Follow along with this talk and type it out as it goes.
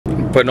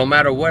But no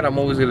matter what, I'm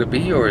always gonna be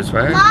yours,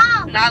 man.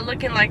 Mom. Not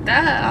looking like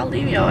that. I'll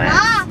leave your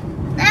ass.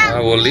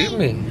 Well, leave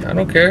me. I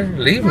don't care.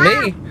 Leave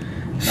me.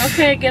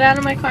 Okay, get out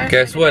of my car.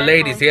 Guess what,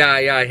 ladies? Yeah,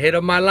 I hit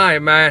up my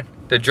line, man.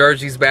 The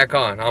jersey's back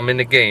on. I'm in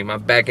the game.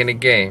 I'm back in the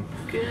game.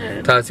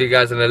 Good. Talk to you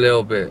guys in a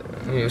little bit.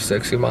 You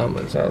sexy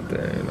mamas out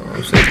there, you know what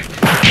I'm saying?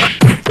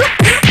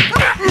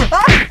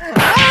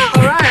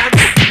 Alright,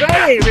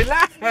 hey,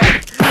 relax.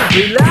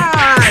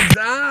 Relax.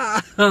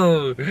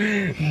 Oh,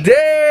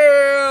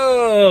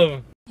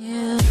 damn.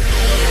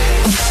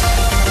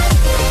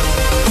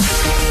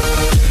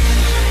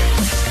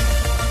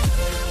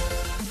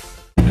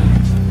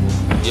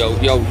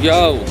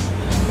 Yo.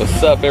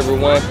 What's up,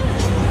 everyone?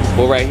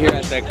 We're right here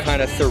at the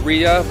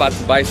Carniceria, about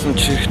to buy some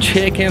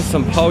chicken,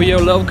 some pollo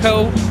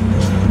loco.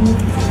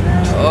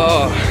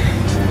 Oh,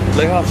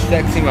 look how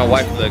sexy my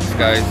wife looks,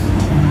 guys.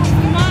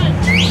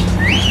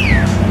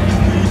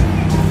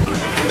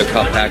 Look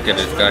how packed it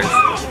is, guys.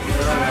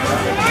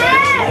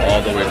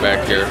 All the way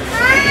back here.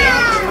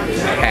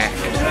 Packed.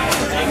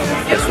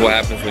 That's what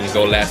happens when you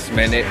go last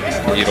minute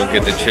and you don't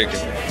get the chicken.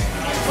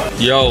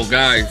 Yo,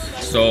 guys,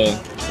 so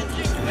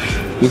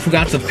we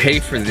forgot to pay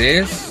for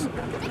this.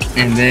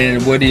 And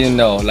then, what do you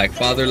know? Like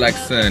father, like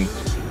son.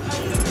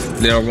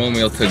 Little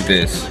Romeo took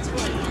this.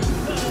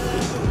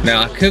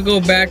 Now, I could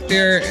go back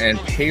there and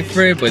pay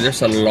for it, but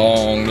there's a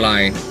long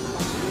line.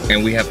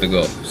 And we have to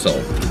go.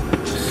 So,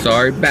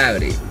 sorry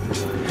about it.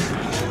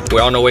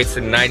 We're on the way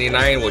to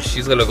 99. Well,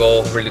 she's gonna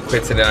go really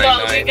quick to 99.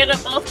 No, we're gonna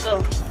both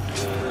go.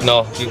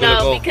 No, you're gonna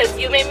go. No, because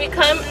you made me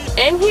come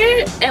in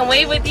here and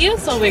wait with you,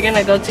 so we're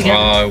gonna go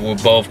together. We're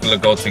both gonna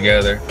go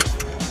together.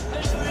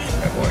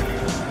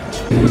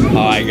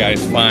 Alright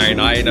guys, fine.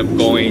 I end up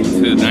going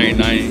to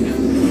 99.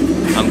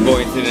 I'm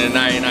going to the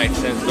 99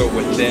 cent store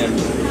with them.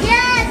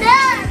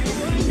 Yeah,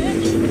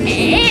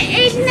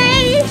 it's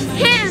made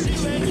him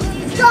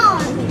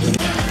gone.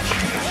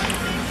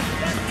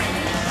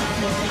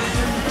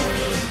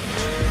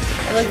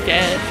 I look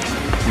dead.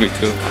 Me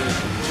too.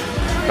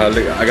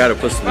 I gotta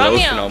put some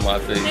lotion on my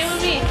face. Stay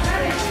with me.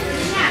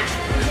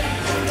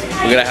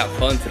 We're gonna have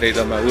fun today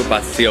though, man. We're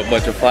about to see a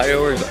bunch of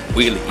fireworks.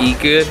 We're gonna eat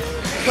good.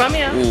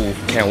 Romeo. Ooh,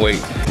 can't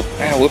wait.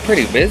 Man, we're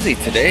pretty busy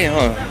today,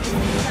 huh?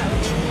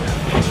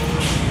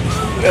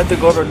 We have to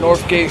go to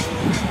Northgate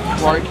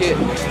Market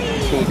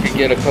so we can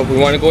get a couple. You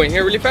want to go in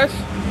here really fast?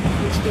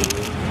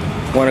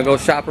 Want to go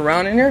shop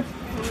around in here?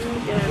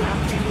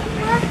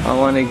 I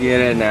want to get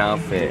an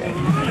outfit.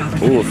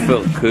 Ooh, it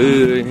felt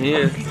good in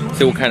here.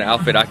 See what kind of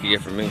outfit I can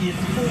get for me.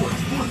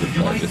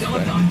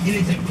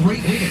 It's a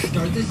great way to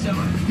start this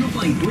summer. You'll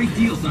find great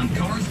deals on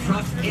cars,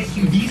 trucks,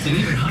 SUVs, and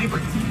even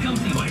hybrids.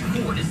 Company like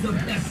Ford is the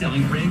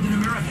best-selling brand in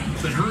America.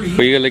 But hurry! What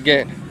are you gonna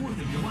get? 4th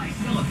of July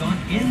sell-a-thon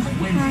ends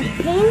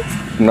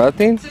Wednesday.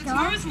 Nothing? So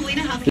tomorrow's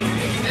Melina Huffy.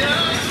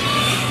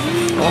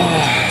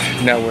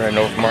 Oh, now we're at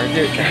North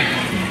Market.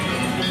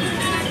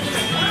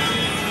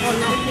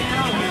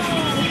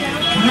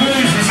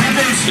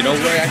 You know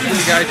what,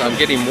 actually guys, I'm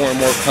getting more and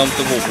more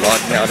comfortable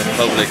vlogging out in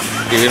public.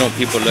 You know,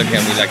 people look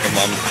at me like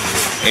I'm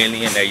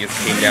alien that just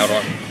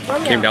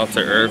came down to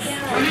earth.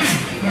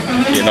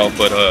 You know,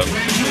 but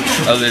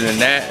other than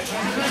that,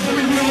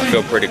 I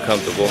feel pretty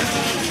comfortable.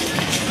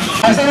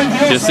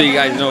 Just so you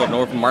guys know,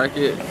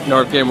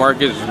 Northgate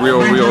Market is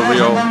real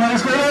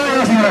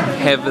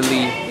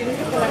heavily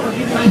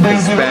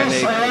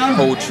Hispanic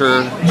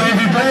culture.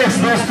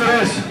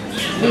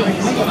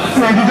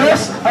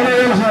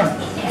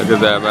 Look at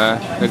that,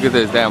 man. Look at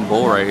this damn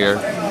bull right here.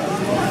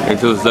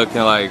 It's just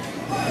looking like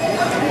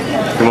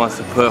he wants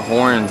to put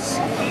horns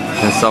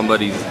in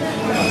somebody's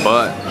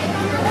butt.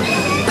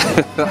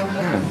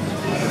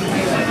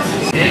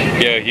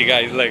 Yeah, you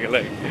guys look at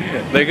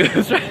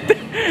this right there.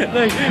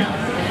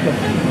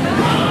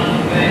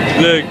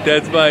 Look,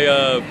 that's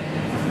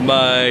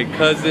my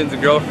cousin's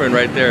girlfriend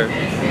right there.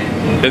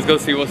 Let's go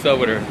see what's up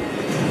with her.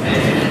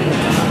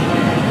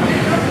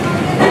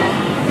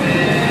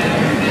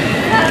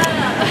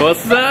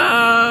 What's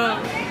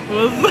up?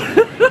 What's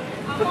up?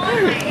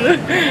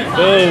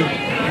 Oh.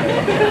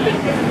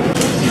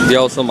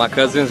 Yo, so my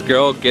cousin's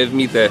girl gave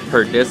me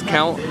her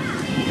discount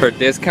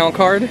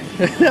card.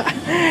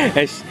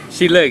 And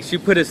she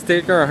put a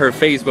sticker on her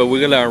face, but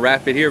we're gonna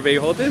unwrap it here, babe.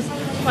 Hold this.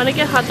 Wanna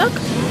get hot dog?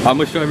 I'm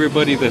gonna show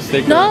everybody the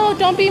sticker. No,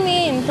 don't be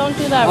mean. Don't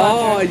do that, Roger.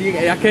 Oh,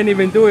 I can't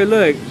even do it,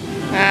 look.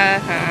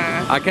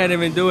 I can't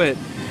even do it.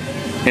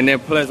 And then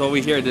plus over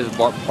here, this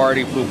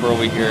party pooper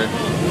over here.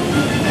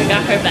 I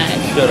got her back.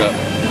 Shut up.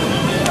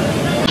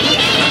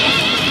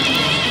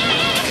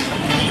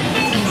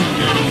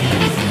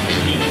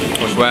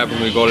 What's what happens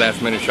when we go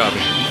last minute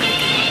shopping?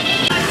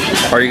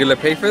 Are you gonna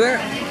pay for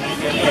that?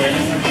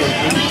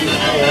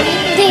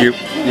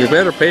 You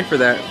better pay for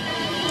that.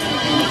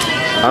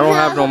 I don't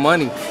have no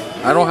money.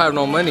 I don't have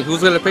no money.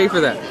 Who's gonna pay for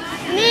that?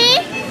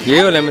 Me?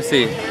 You, let me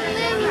see.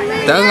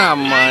 That's not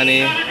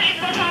money.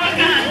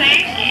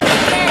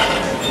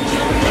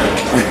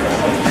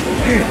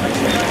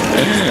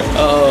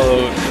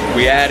 Oh,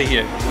 we out of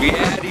here. We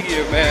out of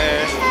here,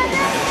 man.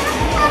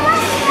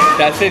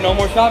 That's it, no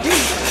more shopping?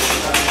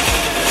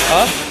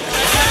 Huh?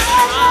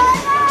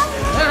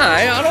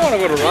 I don't want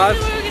to go to Ross.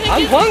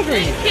 I'm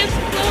hungry.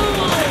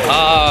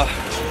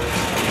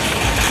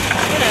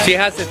 She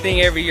has the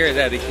thing every year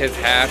that the kids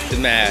have to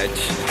match.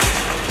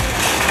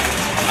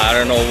 I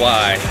don't know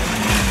why.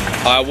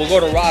 We'll go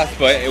to Ross,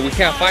 but if we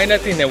can't find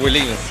nothing, then we're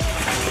leaving.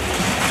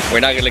 We're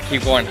not gonna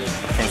keep going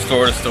from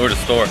store to store to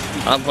store.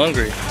 I'm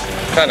hungry.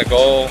 I'm trying to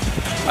go.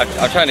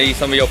 I'm trying to eat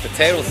some of your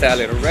potato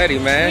salad already,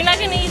 man. We're not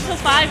gonna eat till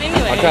 5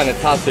 anyway. I'm trying to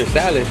toss their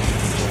salad.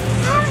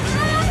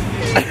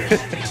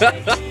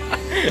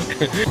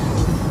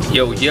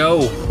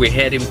 Yo, we're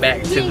heading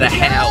back to the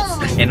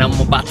house, and I'm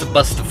about to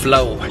bust the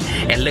flow.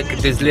 And look at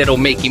this little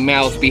Mickey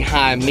Mouse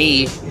behind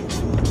me.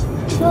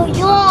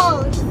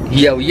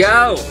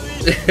 Yo.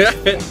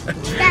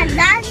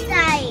 That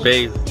side.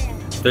 Babe,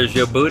 does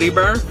your booty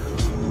burn?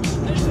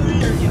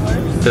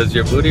 Does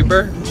your booty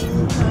burn?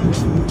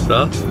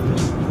 So?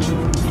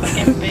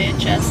 Fucking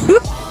bitch ass.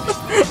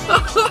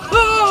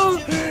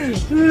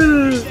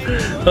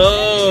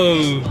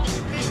 Oh,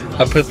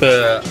 I put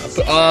the,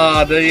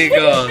 oh, there you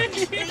go.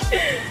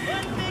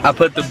 I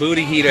put the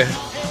booty heater.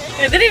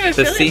 It didn't even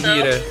The feel sea it though.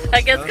 heater.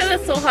 I guess because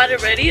it's so hot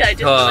already, I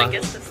just feel like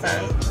it's the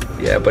sun.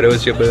 Yeah, but it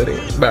was your booty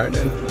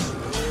burning.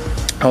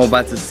 I'm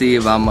about to see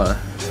if I'm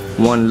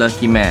one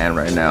lucky man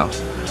right now.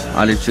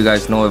 I'll let you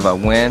guys know if I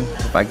win.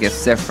 If I get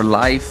set for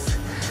life,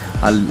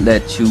 I'll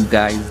let you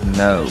guys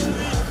know.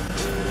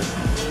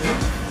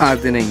 I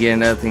didn't get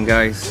nothing,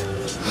 guys.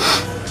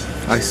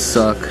 I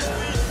suck.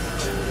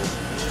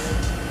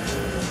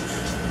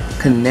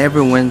 Can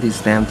never win these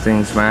damn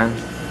things, man.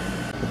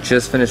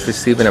 Just finished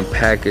receiving a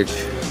package.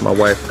 My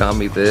wife got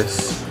me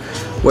this,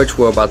 which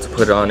we're about to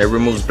put on. It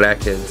removes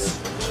blackheads.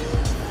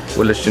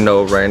 We'll let you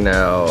know right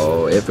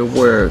now if it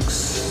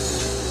works.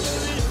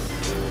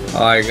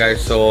 Alright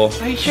guys, so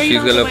Are you sure you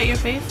don't have to wet your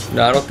face?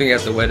 No, I don't think you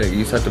have to wet it. You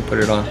just have to put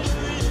it on.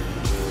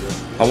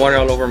 I want it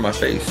all over my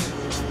face.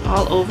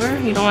 All over?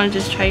 You don't want to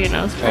just try your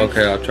nose first?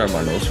 Okay, I'll try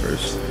my nose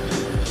first.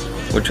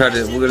 We're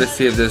gonna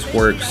see if this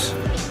works.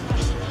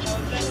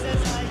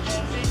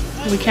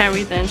 We can't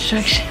read the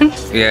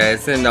instructions. Yeah,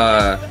 it's in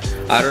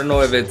I don't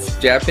know if it's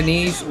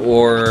Japanese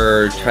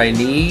or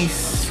Chinese.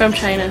 It's from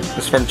China.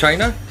 It's from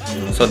China?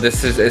 So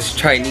it's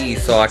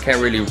Chinese, so I can't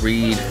really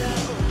read.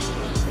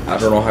 I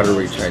don't know how to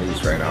read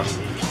Chinese right now.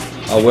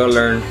 I will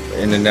learn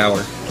in an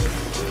hour.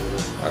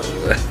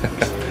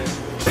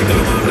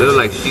 It looks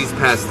like she's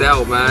passed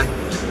out, man.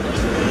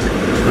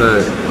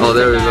 Look. Oh,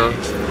 there we go.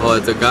 Oh,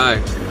 it's a guy.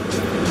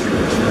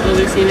 Oh,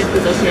 they're seeing if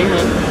it's okay,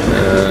 huh?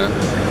 Yeah.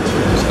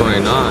 What's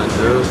going on,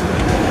 dude?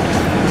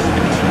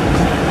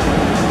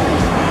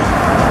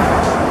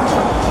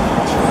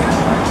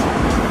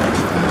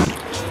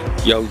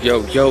 Yo,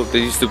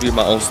 there used to be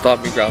my own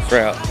stomping grounds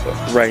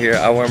right here.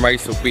 I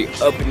used to be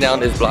up and down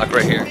this block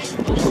right here.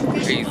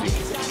 Crazy.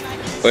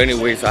 But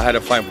anyways, I had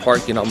to find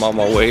parking. I'm on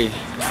my way.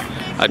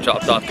 I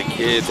dropped off the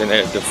kids and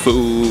the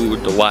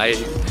food, the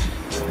wife,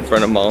 in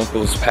front of my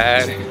uncle's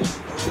pad.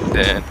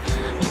 Then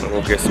I'm gonna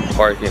go get some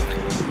parking.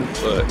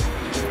 But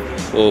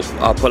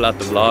I'll pull out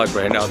the vlog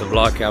right now, the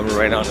vlog camera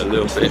right now in a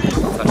little bit.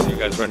 I'll talk to you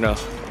guys right now.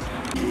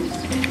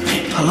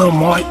 Hello,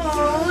 Mike.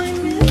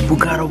 We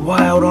got a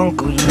wild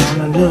uncle here on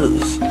the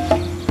news.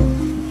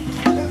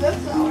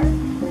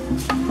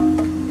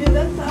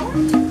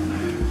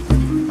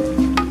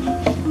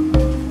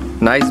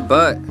 Nice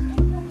butt.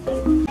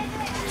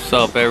 What's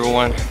up,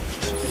 everyone?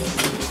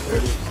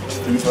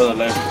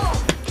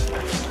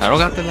 I don't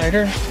got the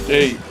lighter.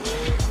 Hey,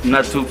 I'm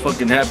not too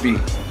fucking happy.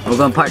 We're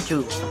going part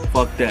 2.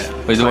 Fuck that.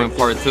 We're doing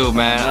part 2,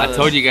 man. I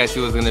told you guys he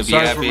was gonna be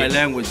sorry happy. for my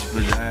language,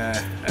 but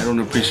I don't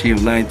appreciate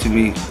him lying to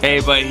me. Hey,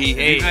 but If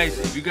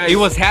you guys, he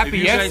was happy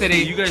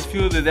yesterday. If you guys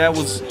feel that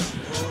was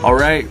all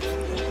right,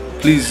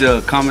 please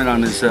comment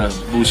on this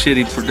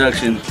Bucheli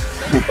production.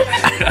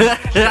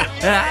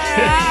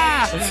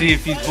 See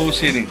if he's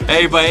bullshitting.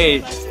 Hey, but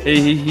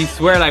he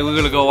swear like we're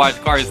gonna go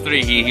watch Cars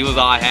 3. He was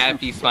all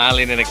happy,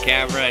 smiling in the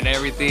camera and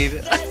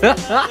everything.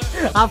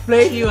 I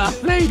played you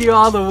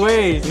all the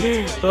way.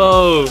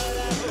 Oh.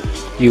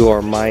 You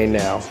are mine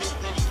now.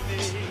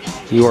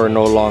 You are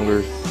no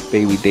longer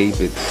baby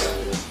David's.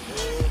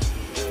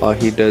 All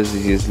he does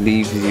is just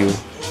leaves you,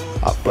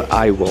 but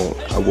I won't.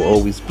 I will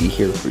always be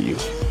here for you.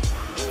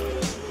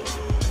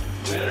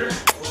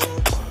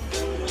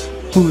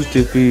 Who's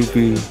the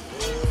baby?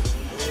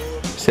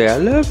 Say I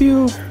love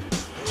you.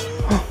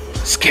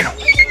 Skin him.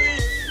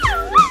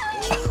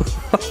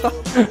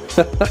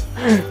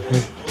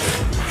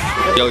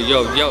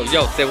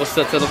 Yo, say what's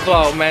up to the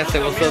vlog, man. Say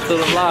what's up to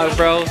the vlog,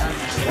 bro.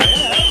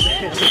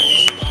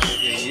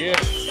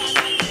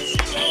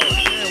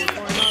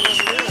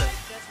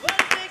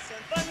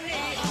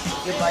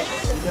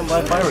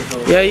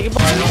 Yeah, you can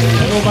buy.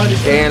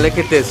 And look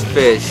at this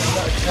fish.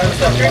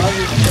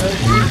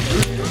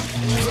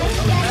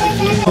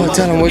 Oh,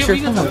 tell him what's your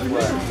phone.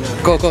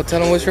 Go,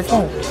 tell him what's your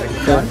phone.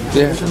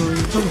 Yeah.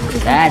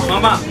 Dad.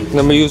 Mama.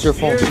 Let me use your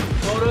phone.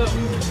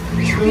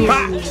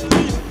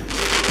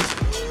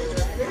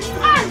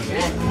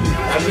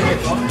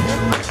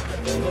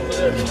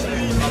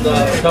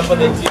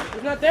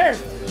 It's not there.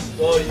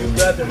 Well, you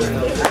grabbed it right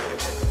now.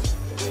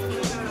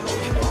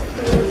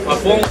 My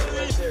phone.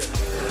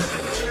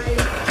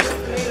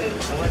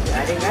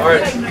 All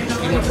right.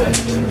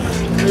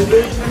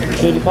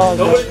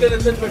 Nobody's gonna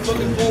touch my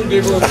fucking phone,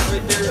 Gabriel. It's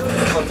right there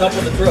on top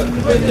of the truck.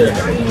 Right there.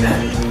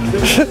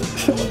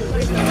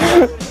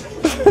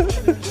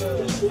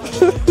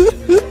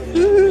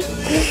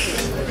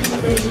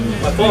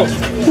 My phone.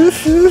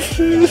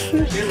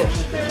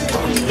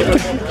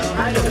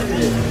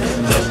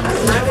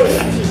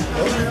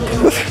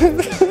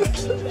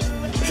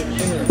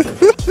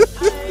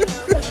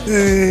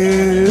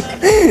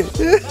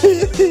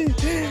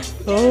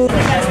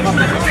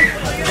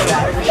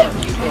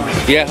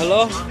 Yeah,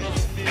 hello?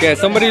 Yeah,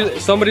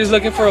 somebody's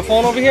looking for a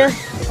phone over here?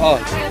 Oh,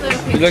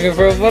 you looking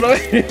for a phone over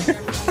here?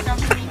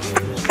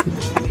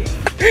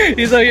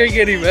 He's out here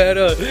getting mad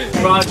up.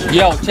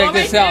 Yo, check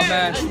this out,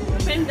 man.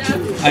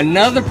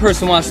 Another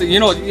person wants to, you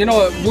know,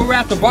 we were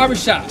at the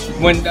barbershop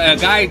when a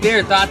guy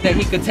there thought that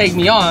he could take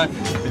me on.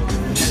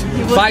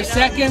 5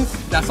 seconds,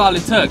 that's all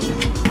it took.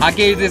 I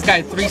gave this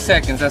guy 3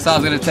 seconds, that's all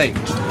it's gonna take.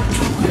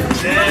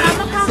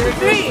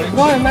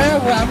 What,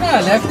 man? Well, I'm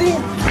not a lefty.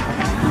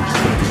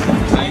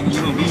 You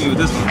gonna beat me with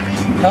this one?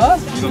 Huh?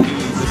 You gonna beat me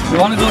with this one? You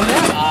wanna go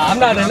left? I'm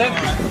not a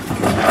lefty.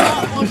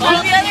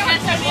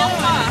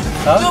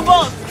 Huh? Do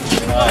both.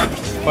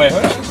 Wait,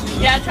 hold on.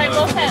 Yeah, try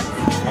both hands.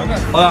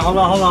 Hold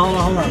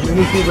on. Let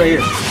me see right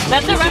here.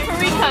 Let the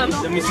referee come.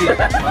 Let me see. All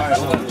right,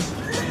 hold on.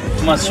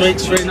 Come on,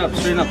 straighten up.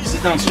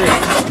 Sit down straight.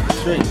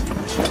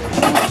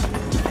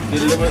 Get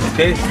a little bit,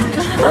 okay?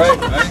 All right.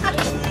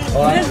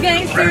 This is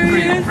getting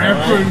serious.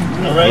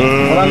 All right.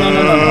 Hold on,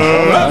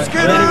 no. Let's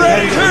get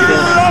ready to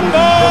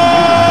rumble!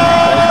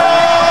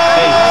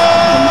 Hey,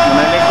 when I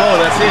let go,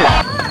 that's it.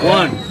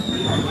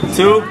 1,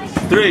 2,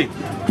 3.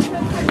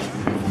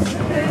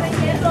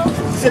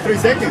 You said 3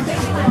 seconds.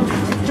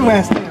 Get your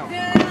ass down.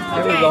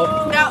 There we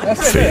go.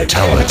 That's it.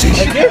 Fatality.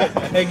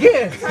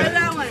 Again. Try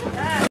that one.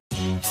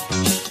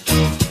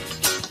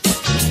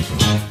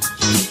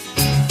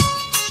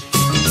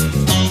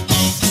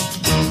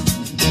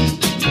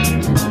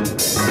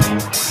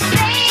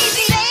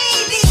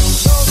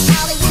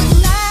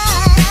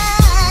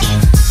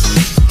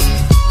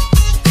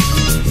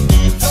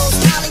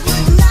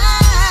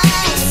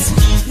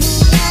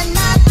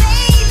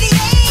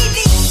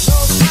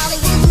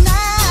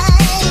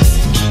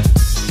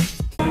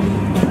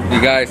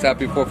 Guys,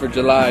 happy 4th of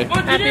July.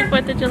 Happy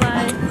 4th of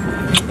July.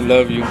 I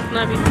love you.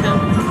 Love you too.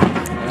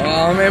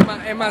 Oh,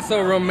 am I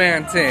so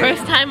romantic?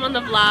 First time on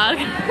the vlog.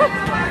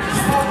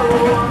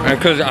 And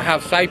because I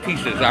have side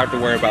pieces I have to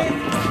worry about.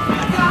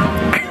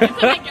 You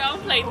can make your own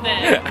plate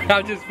then.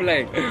 I'm just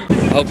playing. I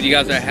hope you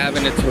guys are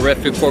having a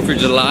terrific 4th of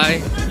July.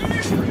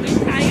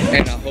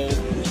 And I hope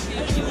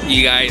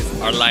you guys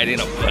are lighting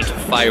a bunch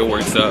of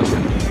fireworks up.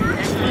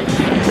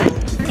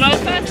 Throw it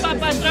fast,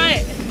 Papa, throw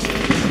it.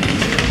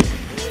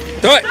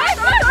 Do it! Do it!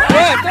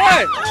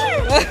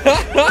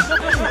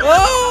 Oh!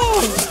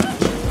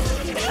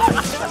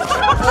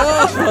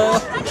 Oh!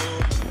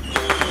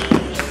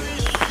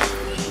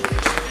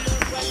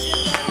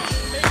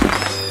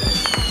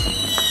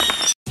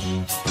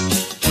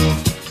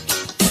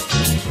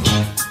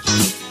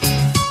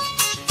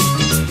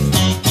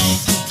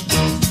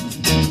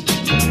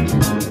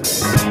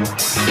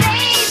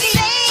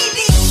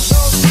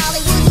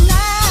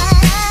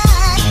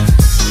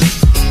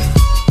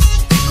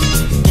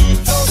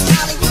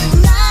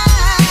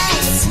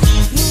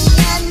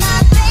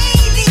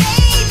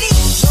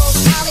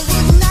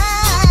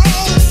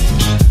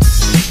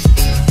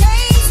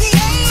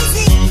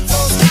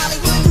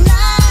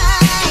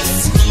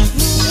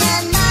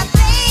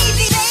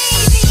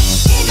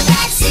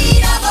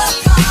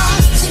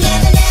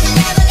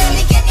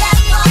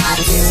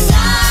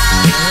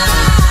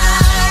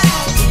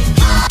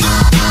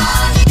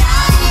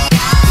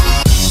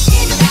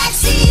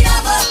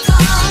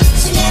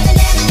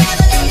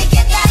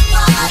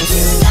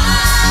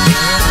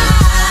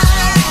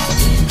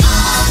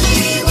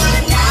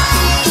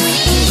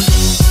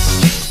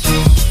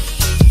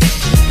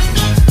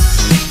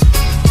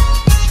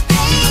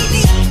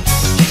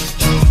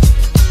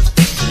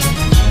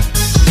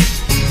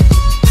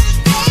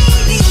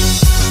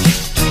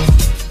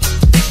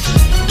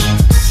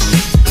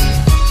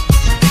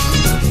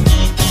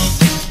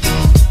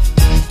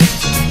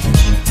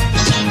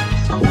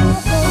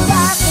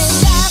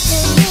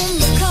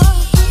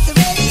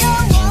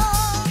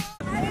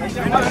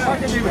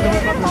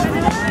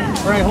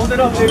 Alright, hold it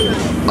up, David.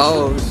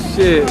 Oh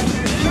shit.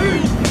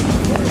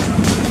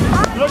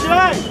 Close your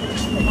eyes.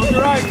 Close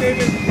your eyes,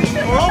 David.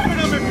 Or open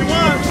them if you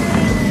want.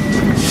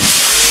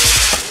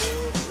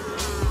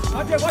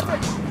 Watch it, watch it.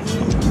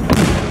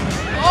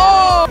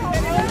 Oh!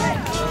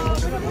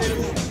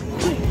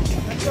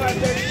 That's right,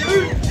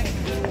 David.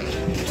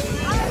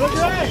 Close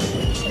your eyes.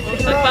 Close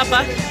your Look, eyes.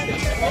 Papa.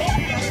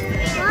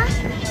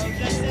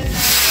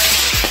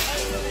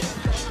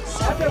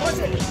 Watch it, watch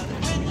it.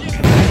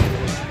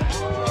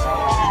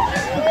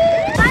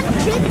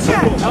 Picture.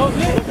 That was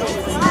it.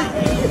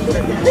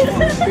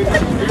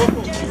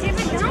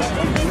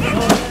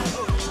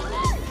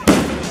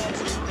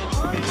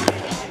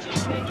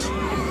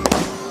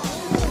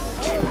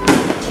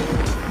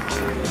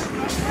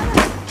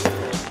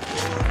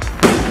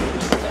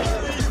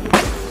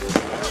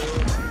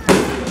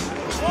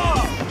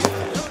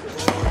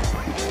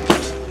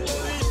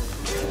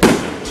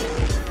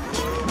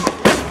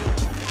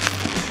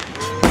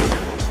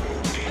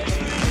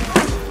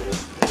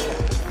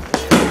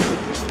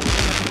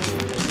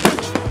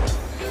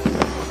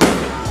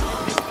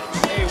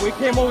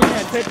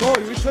 take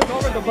over. We took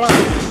over the block.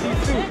 These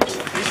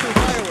two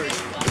fireworks.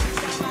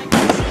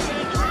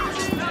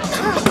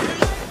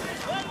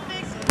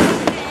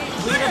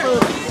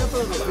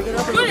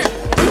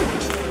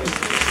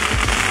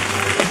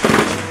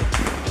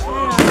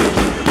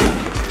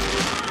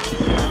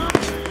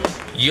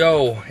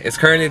 Yo, it's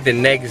currently the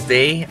next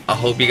day. I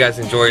hope you guys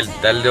enjoyed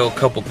that little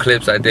couple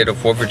clips I did of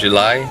 4th of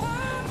July.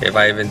 If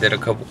I even did a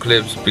couple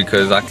clips,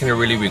 because I couldn't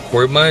really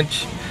record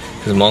much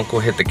because my uncle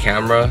hit the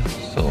camera,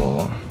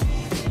 so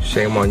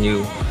shame on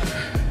you.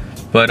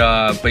 But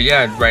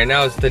yeah, right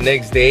now it's the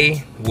next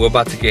day. We're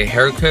about to get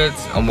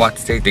haircuts. I'm about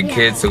to take the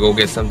kids to go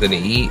get something to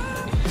eat.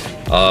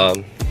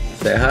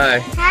 Say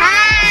hi.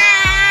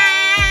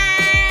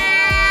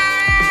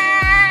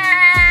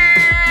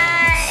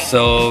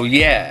 So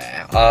yeah.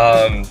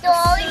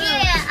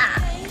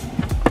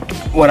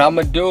 What I'm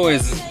gonna do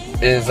is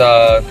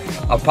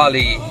I'll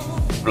probably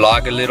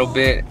vlog a little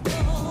bit,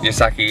 just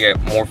so I could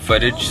get more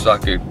footage, so I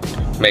could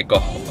make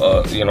a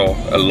you know,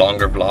 a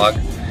longer vlog.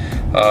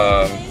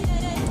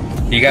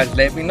 You guys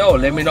let me know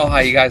how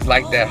you guys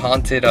like that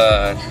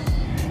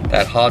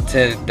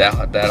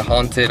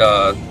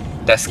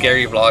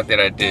scary vlog that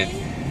I did.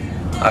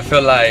 I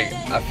feel like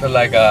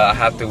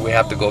we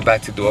have to go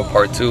back to do a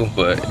part 2,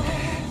 but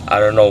I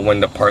don't know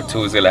when the part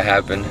 2 is gonna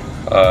happen.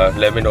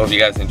 Let me know if you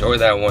guys enjoyed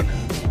that one.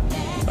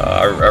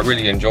 I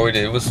really enjoyed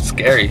it. It was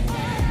scary.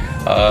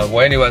 Well,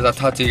 anyways, I'll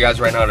talk to you guys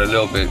right now in a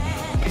little bit.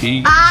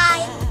 Peace.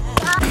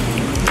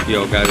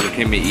 Yo, guys, we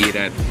came to eat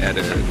at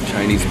a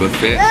Chinese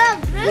buffet.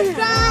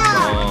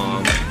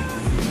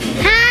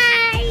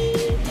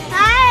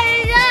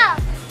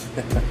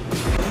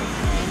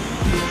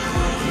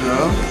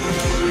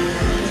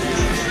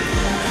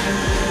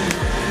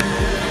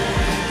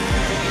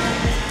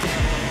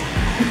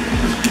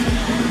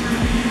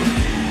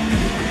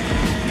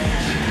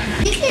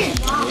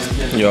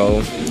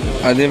 Yo,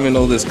 I didn't even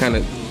know this kind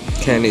of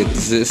candy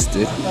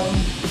existed.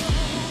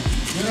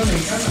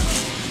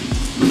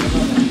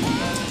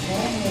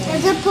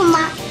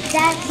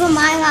 That's for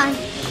my line.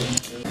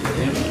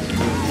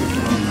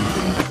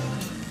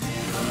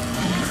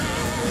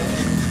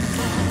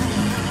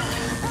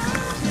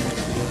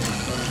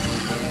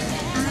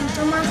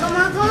 Come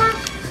on.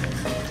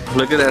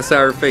 Look at that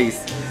sour face.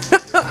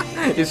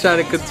 He's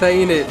trying to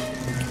contain it.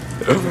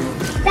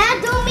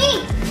 Dad, do me.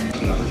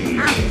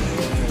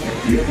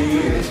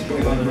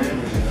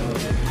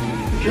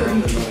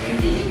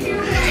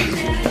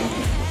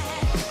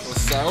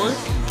 Sour?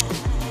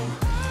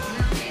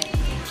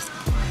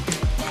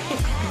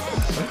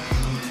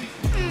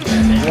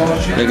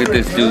 Look at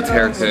this dude's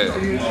haircut.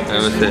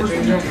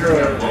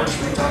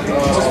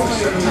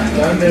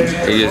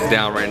 He is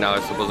down right now.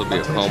 It's supposed to be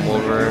a comb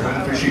over.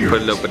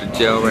 Put a little bit of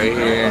gel right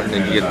here, and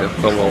then you get the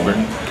comb over.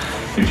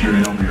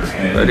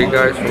 Ready,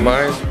 guys, for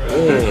mine?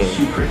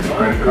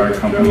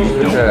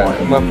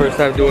 Yeah, my first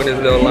time doing this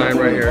little line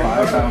right here.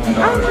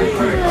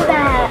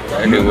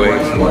 Anyway,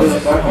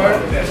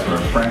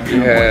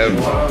 you have.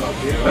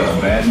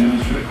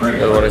 You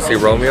guys want to see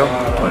Romeo?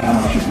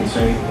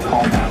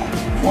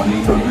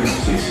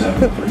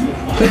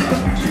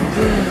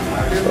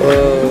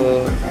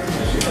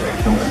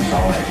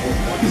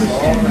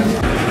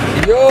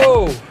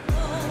 Yo!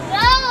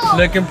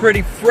 Looking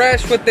pretty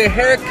fresh with the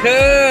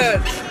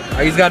haircut.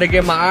 I just gotta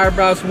get my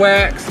eyebrows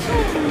waxed.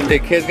 The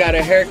kids got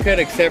a haircut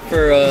except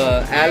for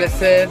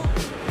Allison.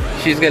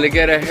 She's gonna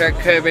get a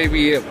haircut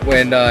maybe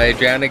when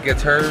Adriana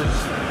gets hers.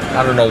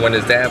 I don't know when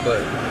is that,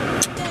 but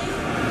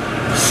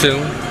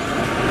soon.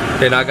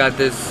 Then I got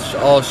this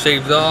all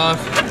shaved off.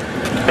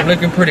 I'm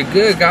looking pretty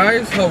good,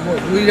 guys. What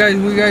you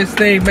guys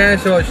think, man?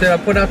 Should I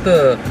put out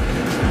the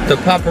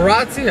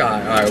paparazzi? All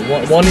right,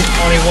 only one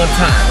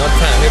time.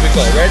 Here we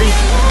go. Ready?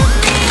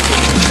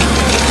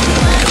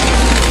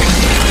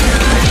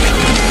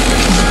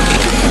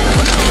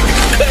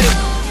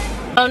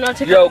 Oh no!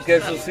 Yo,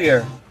 guess who's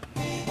here?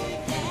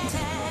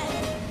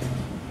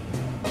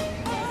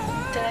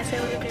 Did I say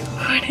we would be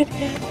recorded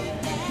yet?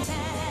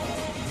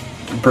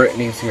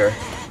 Brittany's here.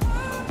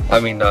 I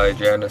mean,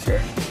 Adriana's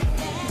here.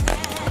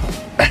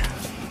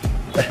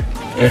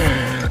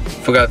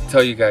 Forgot to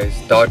tell you guys,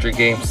 Dodger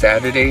game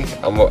Saturday.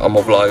 I'm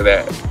gonna vlog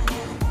that.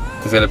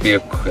 It's gonna be a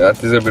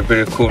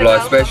pretty cool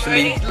vlog,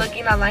 especially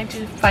looking online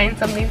to find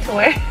something to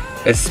wear.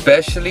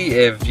 Especially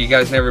if you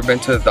guys never been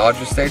to the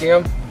Dodger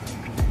Stadium,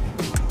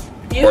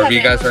 or if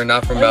you guys are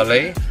not from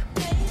LA,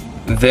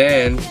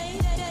 then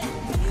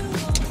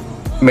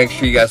make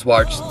sure you guys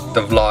watch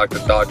the vlog, the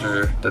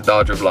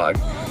Dodger vlog.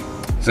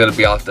 It's gonna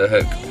be off the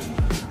hook.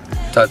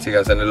 Talk to you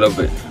guys in a little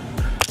bit.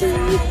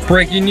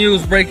 Breaking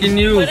news. Put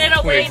it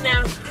away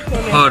now.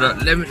 Hold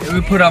up, let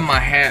me put on my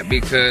hat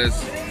because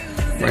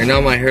right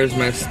now my hair's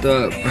messed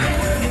up.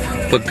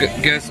 But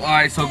guess,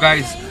 alright, so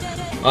guys,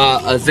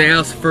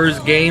 Azael's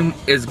first game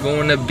is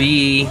going to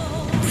be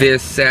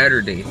this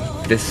Saturday.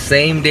 The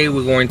same day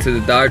we're going to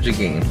the Dodger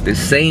game. The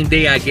same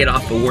day I get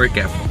off of work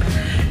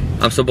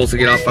I'm supposed to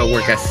get off at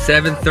work at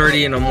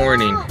 7:30 in the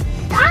morning.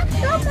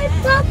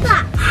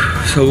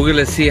 So we're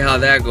gonna see how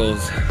that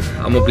goes.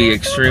 I'm gonna be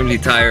extremely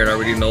tired, I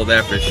already know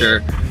that for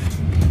sure.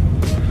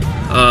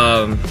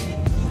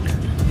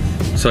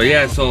 So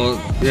yeah, so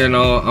you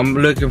know, I'm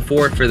looking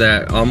forward for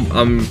that.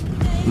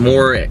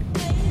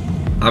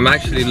 I'm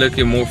actually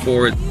looking more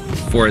forward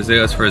for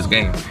Isaiah's first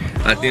game.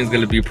 I think it's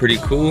gonna be pretty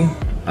cool.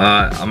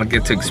 I'm gonna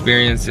get to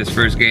experience his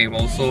first game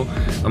also.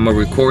 I'm gonna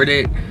record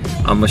it.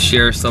 I'm gonna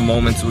share some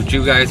moments with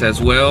you guys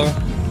as well.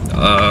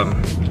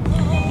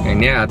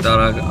 And yeah, I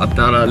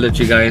thought I'd let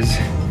you guys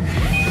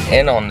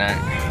in on that.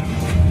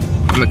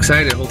 I'm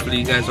excited. Hopefully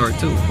you guys are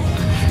too.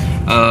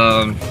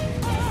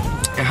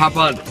 And how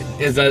about,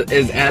 is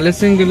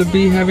Allison gonna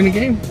be having a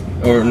game?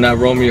 Or not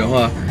Romeo,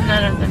 huh?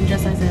 None of them,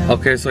 just Isaiah.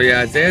 Okay, so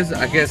yeah, Isaiah's,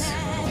 I guess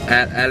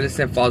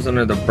Allison falls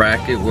under the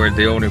bracket where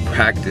they only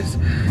practice.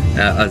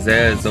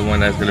 Isaiah is the one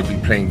that's gonna be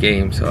playing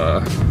games.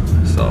 So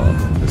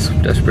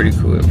that's pretty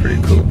cool.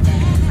 Pretty cool.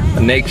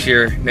 Next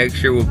year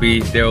will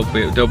be they'll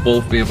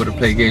both be able to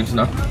play games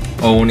now.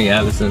 Oh, only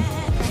Allison.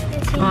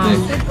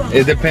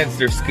 It depends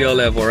their skill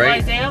level, right? Well,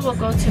 Isaiah will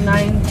go to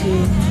 9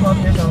 to 12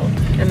 years old,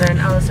 and then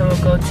Allison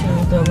will go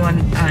to the one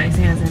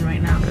Isaiah's in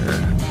right now.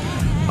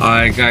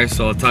 Alright guys,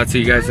 so I'll talk to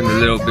you guys in a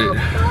little bit.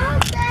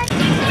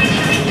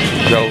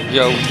 Yo.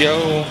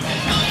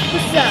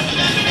 What's up?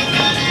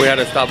 We had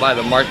to stop by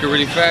the market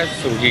really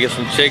fast so we can get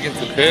some chicken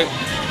to cook.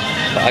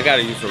 I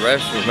gotta use the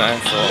restroom,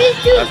 man, so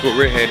that's what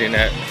we're heading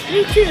at.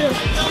 Me too.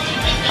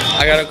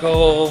 I gotta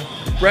go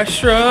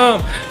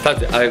restroom.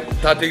 I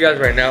talk to you guys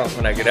right now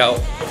when I get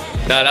out.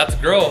 Nah, that's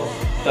girls.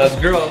 That's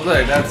girls.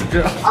 Look, that's a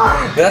girl.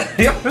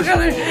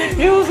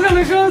 He was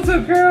gonna go to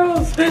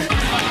girls.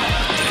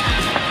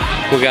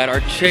 We got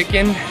our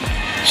chicken.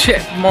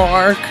 Check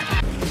mark.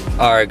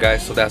 Alright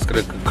guys, so that's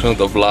gonna conclude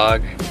the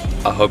vlog.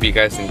 I hope you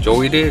guys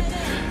enjoyed it.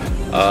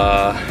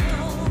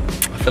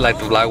 I feel like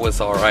the vlog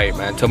was alright,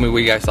 man. Tell me what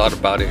you guys thought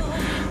about it.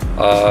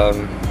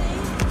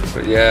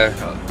 But yeah,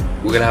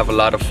 we're gonna have a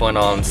lot of fun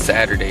on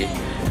Saturday.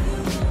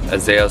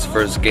 Isaiah's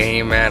first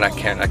game, man. I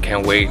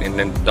can't wait. And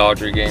then the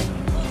Dodger game.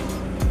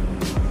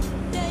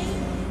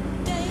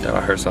 Thought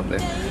I heard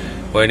something.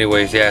 Well,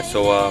 anyways, yeah.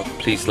 So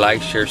please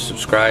like, share,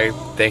 subscribe.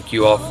 Thank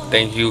you all.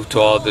 Thank you to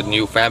all the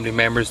new family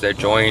members that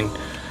joined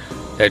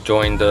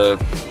the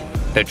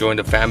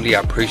family.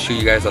 I appreciate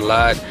you guys a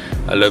lot.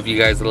 I love you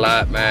guys a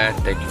lot, man.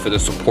 Thank you for the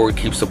support.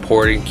 Keep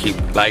supporting, keep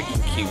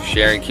liking, keep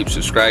sharing, keep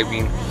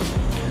subscribing.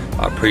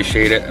 I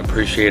appreciate it.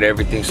 Appreciate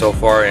everything so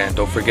far. And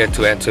don't forget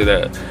to enter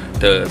the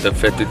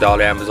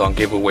 $50 Amazon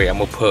giveaway. I'm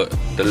gonna put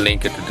the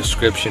link in the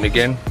description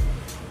again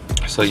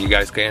so you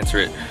guys can answer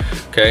it.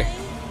 Okay,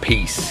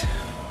 peace.